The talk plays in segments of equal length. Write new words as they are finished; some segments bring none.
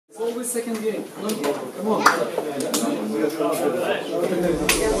always second game. No problem. Come on.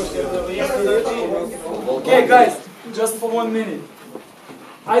 Okay, guys, just for 1 minute.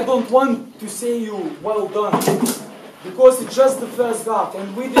 I don't want to say you well done, because it's just the first half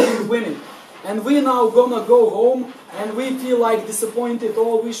and we didn't win it. And we now gonna go home and we feel like disappointed,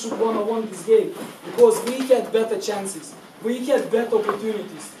 or we should wanna win this game. Because we had better chances. We had better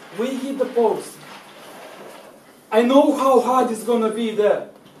opportunities. We hit the post. I know how hard it's gonna be there.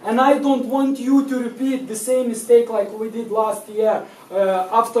 And I don't want you to repeat the same mistake like we did last year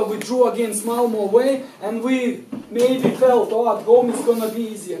after we drew against Malmo away and we maybe felt, oh, at home it's gonna be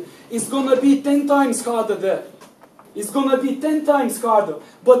easier. It's gonna be 10 times harder there. It's gonna be 10 times harder.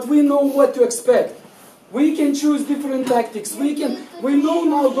 But we know what to expect. We can choose different tactics. We know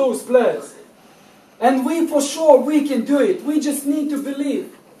now those players. And we for sure we can do it. We just need to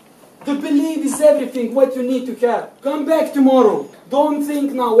believe. The belief is everything what you need to have. Come back tomorrow. Don't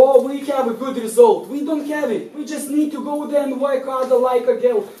think now, oh, we have a good result. We don't have it. We just need to go there and work harder like a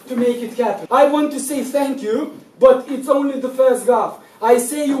girl to make it happen. I want to say thank you, but it's only the first half. I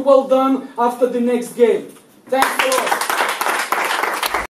say you well done after the next game. Thanks a lot.